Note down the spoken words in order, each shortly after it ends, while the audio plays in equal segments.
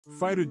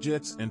Fighter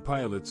jets and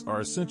pilots are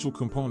essential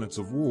components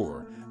of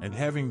war, and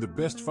having the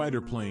best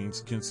fighter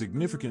planes can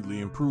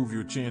significantly improve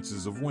your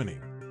chances of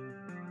winning.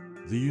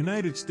 The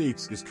United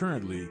States is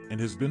currently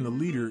and has been the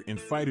leader in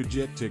fighter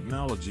jet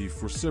technology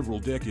for several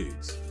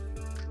decades.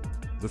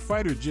 The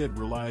fighter jet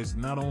relies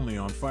not only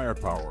on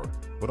firepower,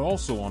 but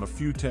also on a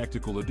few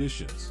tactical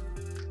additions.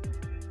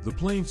 The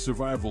plane's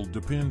survival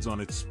depends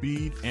on its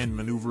speed and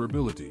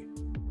maneuverability.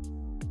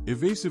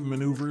 Evasive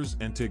maneuvers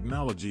and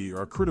technology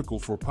are critical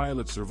for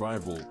pilot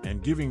survival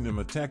and giving them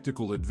a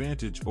tactical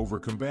advantage over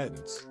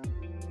combatants.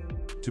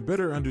 To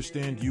better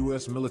understand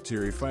U.S.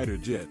 military fighter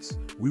jets,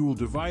 we will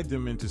divide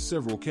them into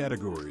several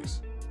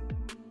categories.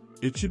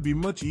 It should be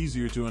much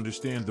easier to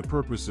understand the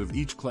purpose of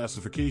each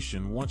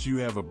classification once you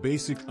have a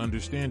basic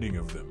understanding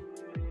of them.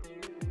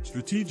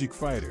 Strategic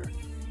fighter.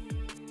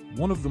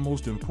 One of the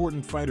most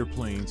important fighter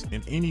planes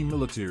in any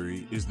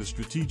military is the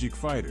strategic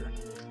fighter.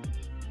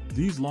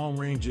 These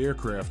long-range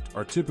aircraft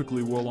are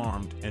typically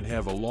well-armed and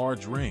have a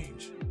large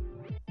range.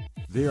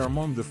 They are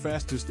among the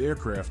fastest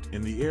aircraft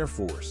in the Air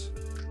Force.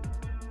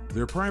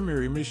 Their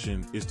primary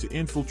mission is to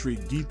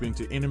infiltrate deep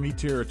into enemy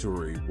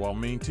territory while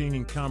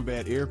maintaining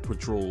combat air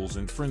patrols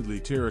in friendly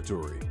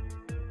territory.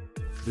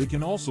 They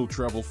can also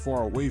travel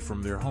far away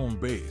from their home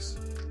base.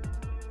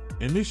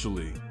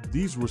 Initially,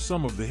 these were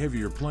some of the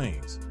heavier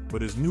planes,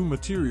 but as new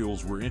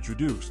materials were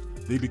introduced,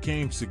 they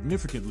became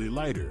significantly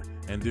lighter,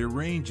 and their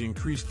range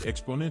increased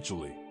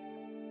exponentially.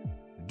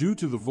 Due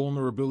to the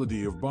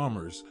vulnerability of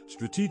bombers,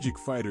 strategic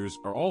fighters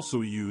are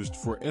also used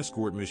for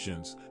escort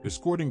missions,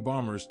 escorting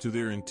bombers to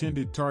their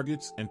intended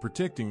targets and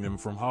protecting them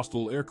from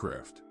hostile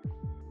aircraft.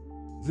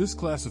 This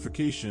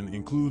classification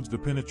includes the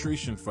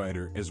penetration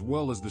fighter as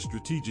well as the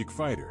strategic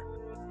fighter.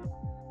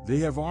 They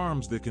have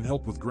arms that can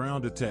help with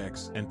ground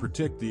attacks and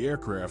protect the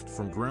aircraft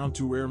from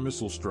ground-to-air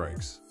missile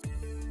strikes.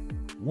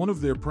 One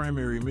of their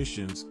primary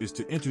missions is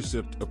to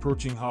intercept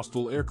approaching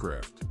hostile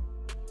aircraft.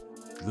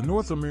 The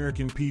North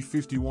American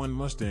P-51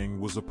 Mustang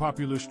was a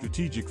popular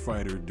strategic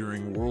fighter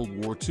during World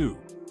War II.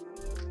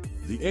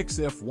 The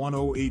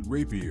XF-108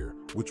 Rapier,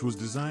 which was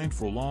designed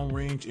for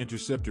long-range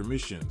interceptor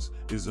missions,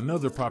 is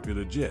another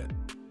popular jet.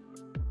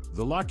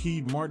 The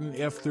Lockheed Martin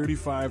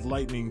F-35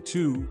 Lightning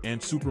II and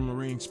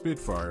Supermarine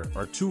Spitfire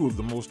are two of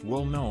the most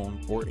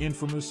well-known or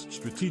infamous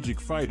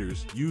strategic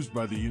fighters used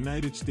by the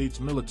United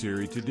States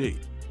military to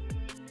date.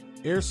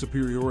 Air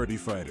Superiority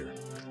Fighter.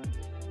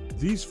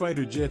 These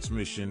fighter jets'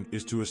 mission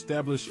is to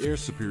establish air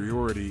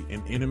superiority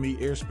in enemy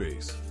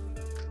airspace.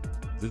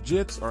 The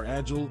jets are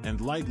agile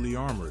and lightly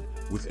armored,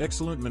 with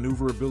excellent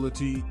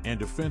maneuverability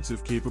and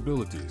offensive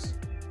capabilities.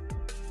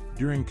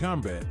 During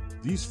combat,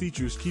 these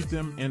features keep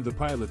them and the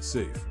pilots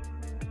safe.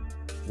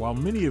 While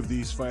many of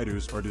these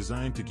fighters are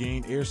designed to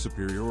gain air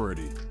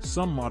superiority,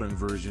 some modern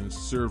versions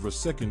serve a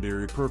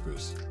secondary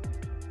purpose.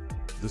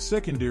 The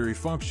secondary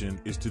function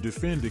is to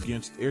defend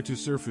against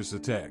air-to-surface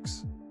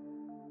attacks.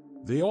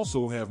 They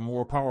also have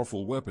more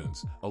powerful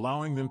weapons,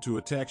 allowing them to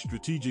attack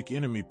strategic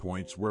enemy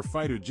points where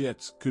fighter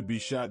jets could be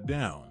shot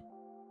down.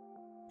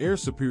 Air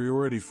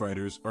superiority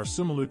fighters are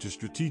similar to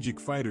strategic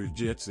fighter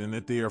jets in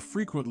that they are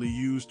frequently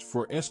used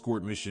for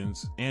escort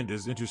missions and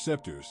as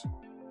interceptors.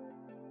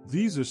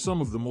 These are some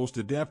of the most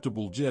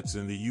adaptable jets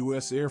in the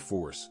U.S. Air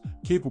Force,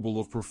 capable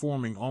of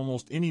performing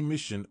almost any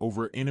mission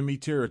over enemy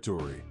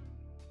territory.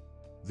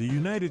 The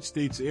United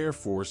States Air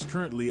Force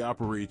currently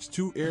operates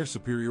two air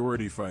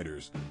superiority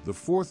fighters, the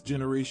 4th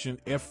generation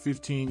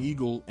F-15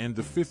 Eagle and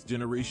the 5th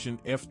generation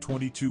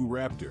F-22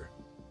 Raptor.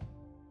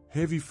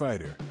 Heavy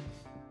fighter.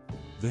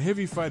 The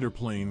heavy fighter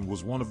plane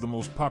was one of the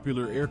most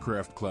popular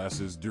aircraft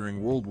classes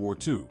during World War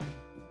II.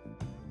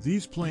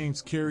 These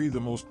planes carry the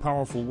most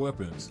powerful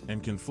weapons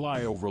and can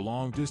fly over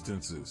long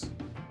distances.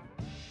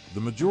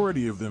 The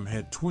majority of them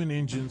had twin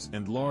engines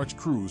and large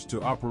crews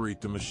to operate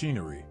the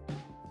machinery.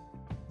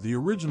 The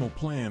original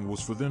plan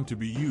was for them to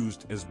be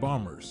used as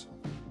bombers.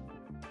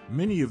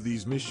 Many of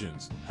these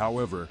missions,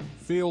 however,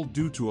 failed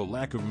due to a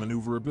lack of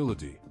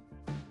maneuverability.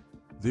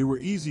 They were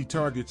easy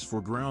targets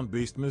for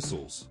ground-based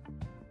missiles.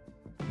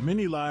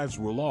 Many lives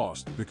were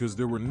lost because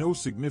there were no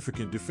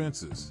significant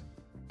defenses.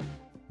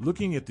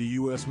 Looking at the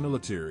U.S.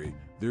 military,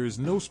 there is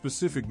no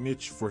specific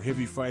niche for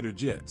heavy fighter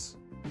jets.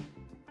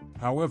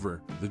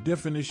 However, the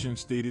definition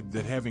stated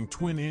that having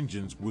twin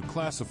engines would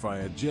classify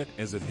a jet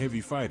as a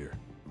heavy fighter.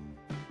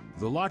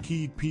 The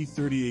Lockheed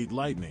P-38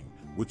 Lightning,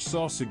 which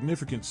saw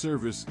significant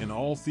service in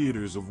all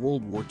theaters of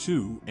World War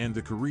II and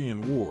the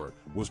Korean War,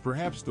 was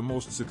perhaps the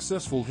most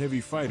successful heavy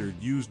fighter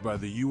used by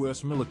the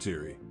U.S.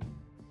 military.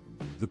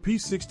 The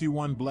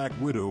P-61 Black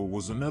Widow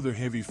was another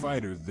heavy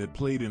fighter that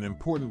played an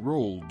important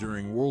role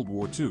during World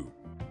War II.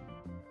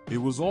 It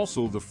was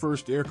also the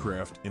first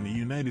aircraft in the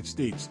United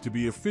States to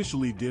be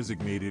officially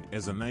designated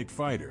as a night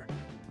fighter.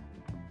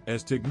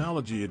 As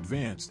technology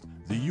advanced,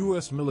 the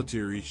U.S.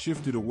 military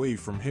shifted away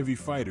from heavy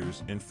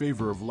fighters in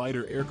favor of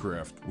lighter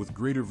aircraft with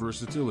greater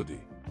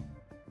versatility.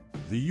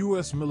 The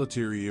U.S.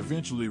 military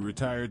eventually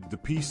retired the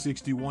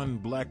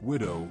P-61 Black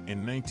Widow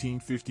in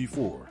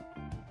 1954.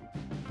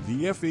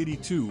 The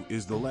F-82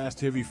 is the last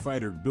heavy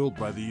fighter built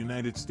by the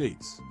United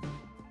States.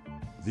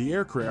 The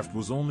aircraft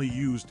was only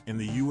used in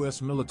the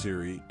U.S.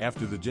 military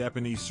after the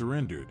Japanese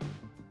surrendered.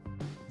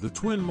 The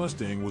twin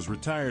Mustang was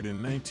retired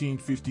in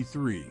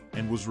 1953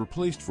 and was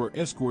replaced for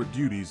escort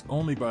duties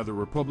only by the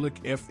Republic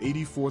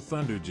F-84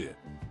 Thunderjet.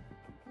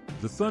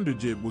 The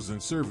Thunderjet was in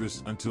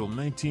service until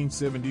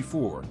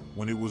 1974,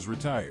 when it was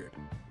retired.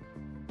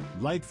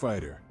 Light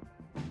fighter.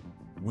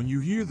 When you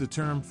hear the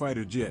term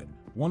fighter jet,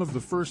 one of the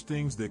first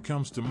things that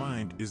comes to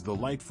mind is the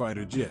light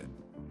fighter jet.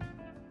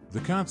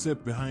 The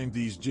concept behind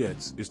these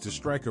jets is to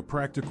strike a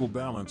practical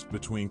balance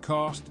between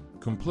cost,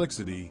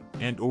 complexity,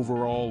 and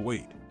overall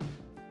weight.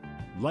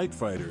 Light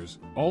fighters,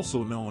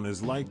 also known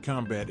as light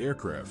combat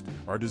aircraft,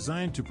 are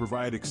designed to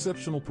provide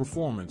exceptional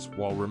performance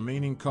while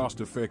remaining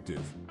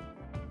cost-effective.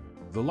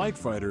 The light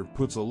fighter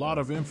puts a lot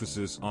of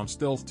emphasis on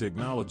stealth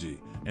technology,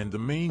 and the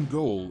main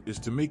goal is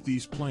to make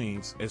these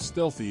planes as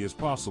stealthy as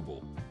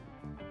possible.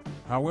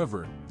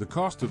 However, the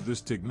cost of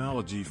this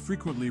technology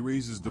frequently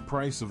raises the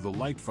price of the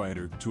light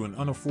fighter to an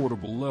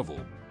unaffordable level.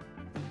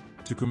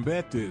 To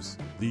combat this,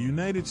 the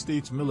United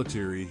States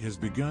military has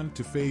begun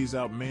to phase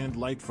out manned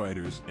light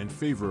fighters in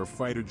favor of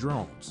fighter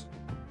drones.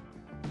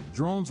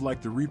 Drones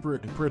like the Reaper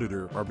and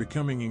Predator are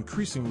becoming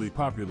increasingly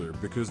popular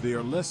because they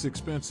are less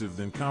expensive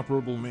than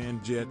comparable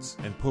manned jets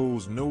and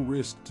pose no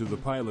risk to the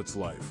pilot's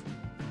life.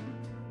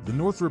 The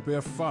Northrop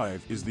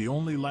F-5 is the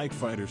only light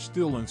fighter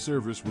still in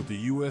service with the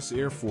U.S.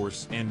 Air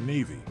Force and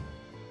Navy.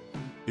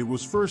 It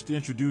was first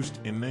introduced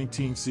in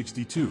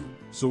 1962,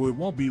 so it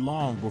won't be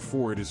long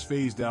before it is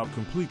phased out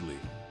completely.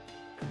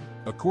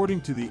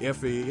 According to the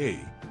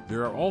FAA,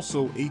 there are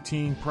also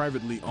 18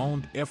 privately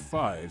owned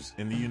F-5s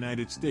in the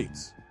United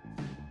States.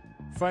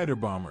 Fighter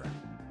bomber.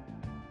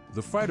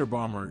 The fighter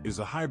bomber is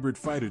a hybrid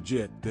fighter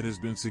jet that has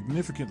been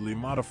significantly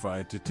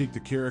modified to take the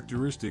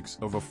characteristics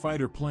of a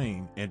fighter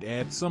plane and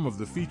add some of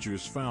the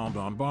features found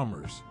on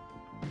bombers.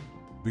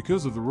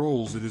 Because of the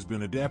roles it has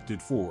been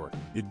adapted for,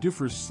 it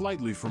differs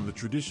slightly from the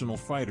traditional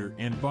fighter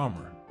and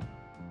bomber.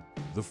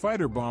 The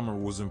fighter bomber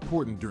was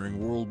important during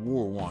World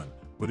War I,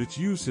 but its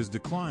use has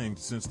declined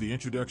since the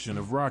introduction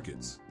of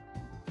rockets.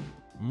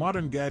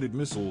 Modern guided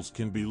missiles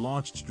can be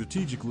launched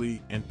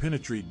strategically and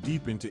penetrate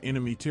deep into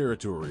enemy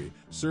territory,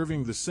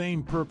 serving the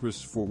same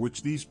purpose for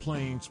which these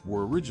planes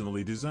were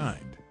originally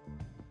designed.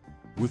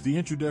 With the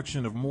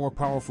introduction of more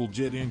powerful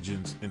jet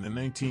engines in the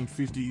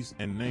 1950s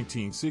and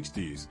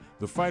 1960s,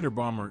 the fighter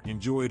bomber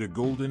enjoyed a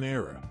golden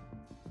era.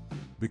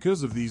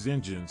 Because of these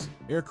engines,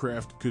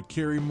 aircraft could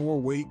carry more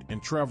weight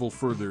and travel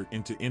further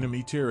into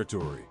enemy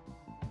territory.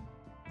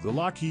 The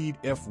Lockheed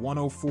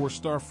F-104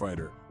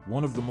 Starfighter,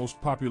 one of the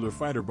most popular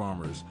fighter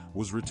bombers,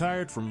 was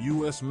retired from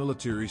U.S.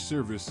 military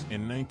service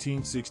in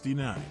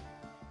 1969.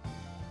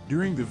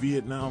 During the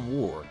Vietnam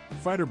War,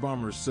 fighter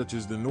bombers such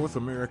as the North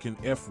American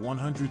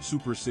F-100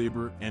 Super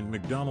Sabre and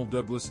McDonnell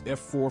Douglas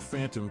F-4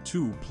 Phantom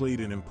II played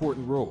an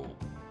important role.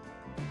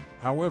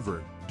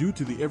 However, due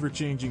to the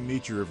ever-changing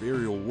nature of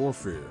aerial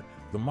warfare,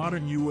 the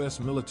modern U.S.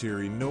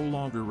 military no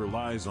longer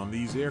relies on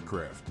these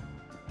aircraft.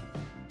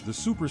 The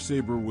Super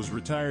Sabre was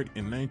retired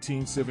in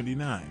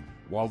 1979,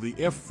 while the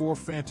F-4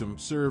 Phantom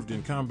served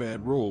in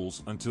combat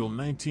roles until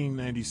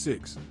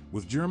 1996,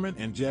 with German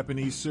and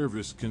Japanese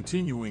service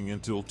continuing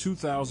until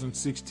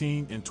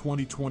 2016 and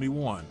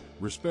 2021,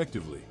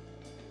 respectively.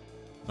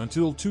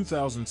 Until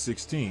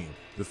 2016,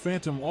 the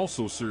Phantom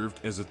also served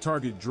as a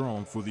target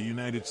drone for the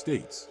United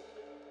States.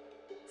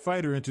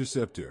 Fighter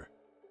Interceptor.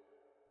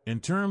 In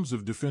terms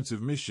of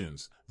defensive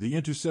missions, the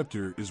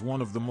Interceptor is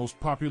one of the most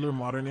popular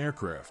modern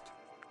aircraft.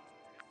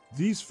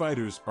 These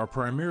fighters are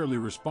primarily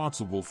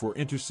responsible for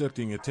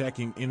intercepting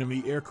attacking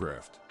enemy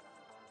aircraft.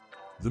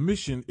 The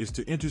mission is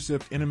to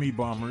intercept enemy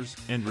bombers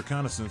and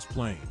reconnaissance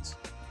planes.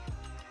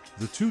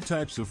 The two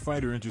types of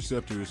fighter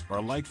interceptors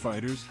are light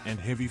fighters and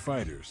heavy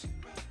fighters.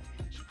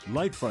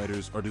 Light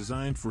fighters are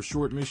designed for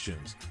short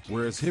missions,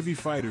 whereas heavy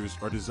fighters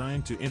are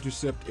designed to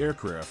intercept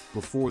aircraft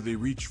before they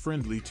reach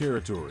friendly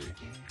territory.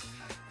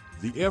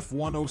 The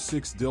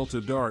F-106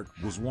 Delta Dart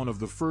was one of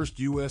the first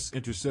U.S.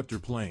 interceptor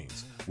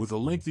planes, with a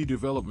lengthy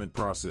development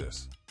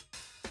process.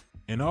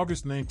 In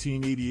August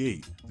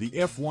 1988, the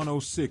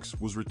F-106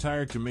 was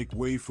retired to make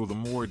way for the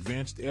more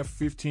advanced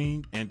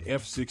F-15 and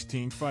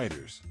F-16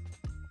 fighters.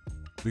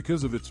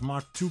 Because of its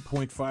Mach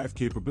 2.5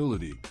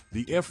 capability,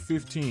 the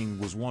F-15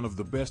 was one of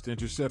the best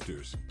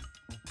interceptors.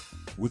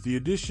 With the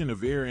addition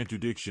of air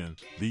interdiction,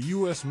 the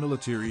U.S.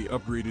 military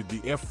upgraded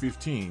the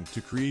F-15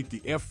 to create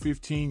the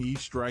F-15E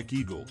Strike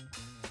Eagle.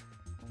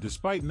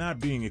 Despite not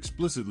being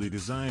explicitly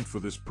designed for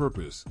this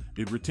purpose,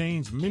 it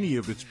retains many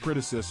of its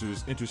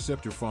predecessors'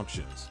 interceptor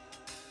functions.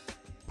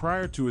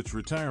 Prior to its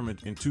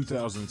retirement in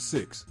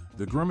 2006,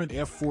 the Grumman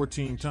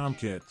F-14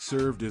 Tomcat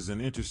served as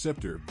an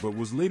interceptor but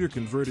was later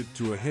converted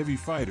to a heavy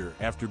fighter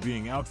after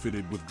being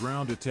outfitted with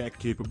ground attack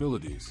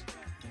capabilities.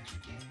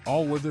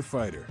 AllWeather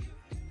Fighter.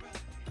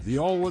 The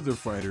AllWeather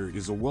Fighter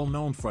is a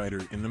well-known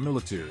fighter in the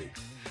military.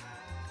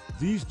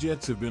 These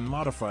jets have been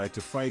modified to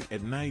fight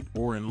at night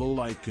or in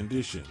low-light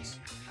conditions.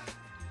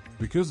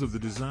 Because of the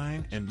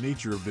design and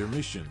nature of their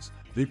missions,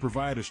 they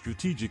provide a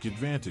strategic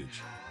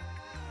advantage.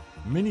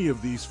 Many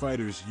of these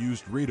fighters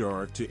used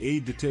radar to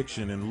aid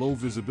detection in low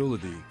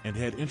visibility and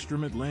had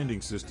instrument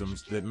landing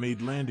systems that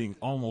made landing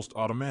almost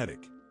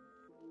automatic.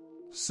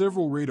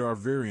 Several radar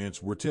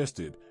variants were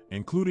tested,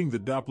 including the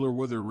Doppler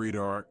weather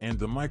radar and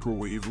the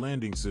microwave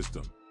landing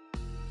system.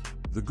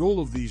 The goal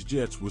of these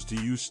jets was to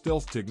use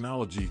stealth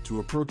technology to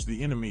approach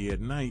the enemy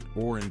at night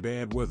or in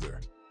bad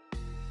weather.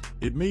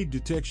 It made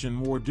detection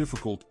more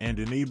difficult and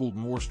enabled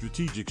more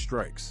strategic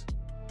strikes.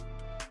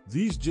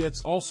 These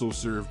jets also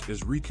served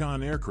as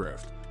recon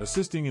aircraft,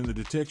 assisting in the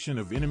detection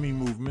of enemy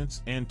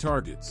movements and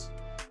targets.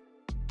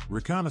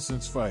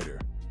 Reconnaissance Fighter.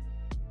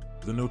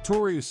 The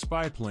notorious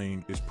spy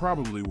plane is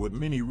probably what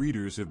many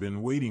readers have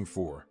been waiting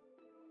for.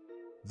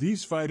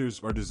 These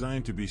fighters are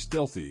designed to be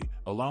stealthy,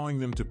 allowing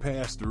them to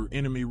pass through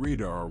enemy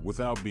radar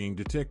without being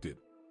detected.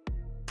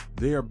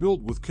 They are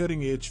built with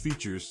cutting-edge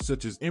features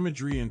such as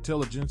imagery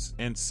intelligence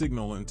and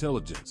signal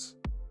intelligence.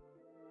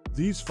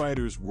 These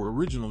fighters were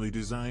originally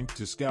designed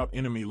to scout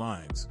enemy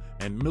lines,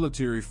 and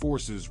military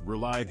forces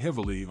relied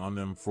heavily on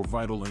them for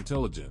vital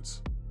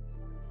intelligence.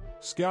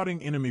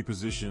 Scouting enemy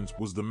positions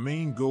was the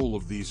main goal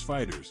of these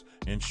fighters,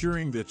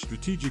 ensuring that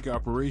strategic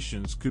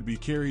operations could be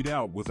carried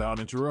out without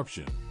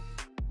interruption.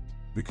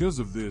 Because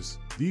of this,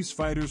 these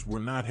fighters were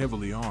not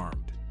heavily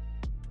armed.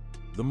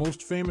 The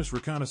most famous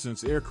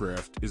reconnaissance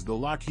aircraft is the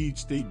Lockheed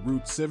State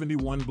Route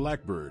 71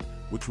 Blackbird,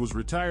 which was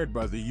retired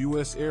by the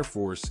U.S. Air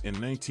Force in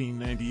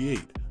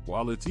 1998,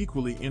 while its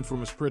equally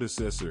infamous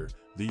predecessor,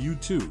 the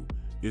U-2,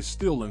 is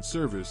still in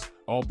service,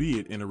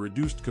 albeit in a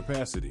reduced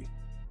capacity.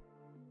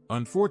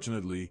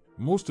 Unfortunately,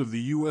 most of the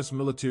U.S.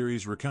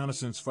 military's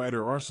reconnaissance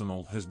fighter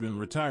arsenal has been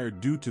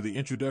retired due to the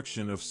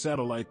introduction of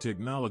satellite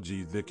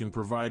technology that can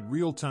provide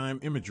real-time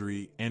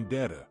imagery and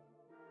data.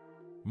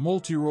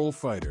 Multirole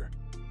Fighter.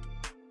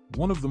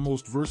 One of the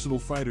most versatile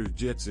fighter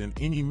jets in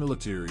any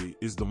military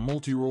is the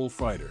Multirole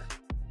Fighter.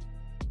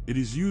 It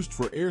is used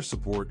for air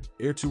support,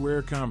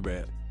 air-to-air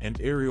combat, and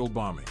aerial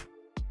bombing.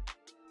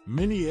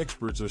 Many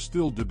experts are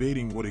still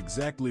debating what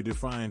exactly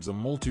defines a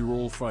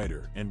multirole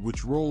fighter and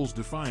which roles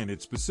define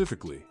it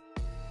specifically.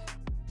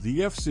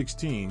 The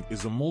F-16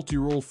 is a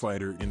multirole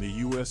fighter in the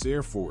U.S.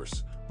 Air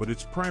Force, but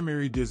its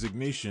primary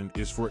designation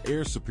is for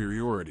air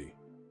superiority.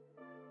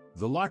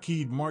 The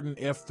Lockheed Martin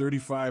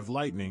F-35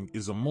 Lightning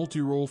is a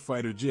multirole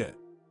fighter jet.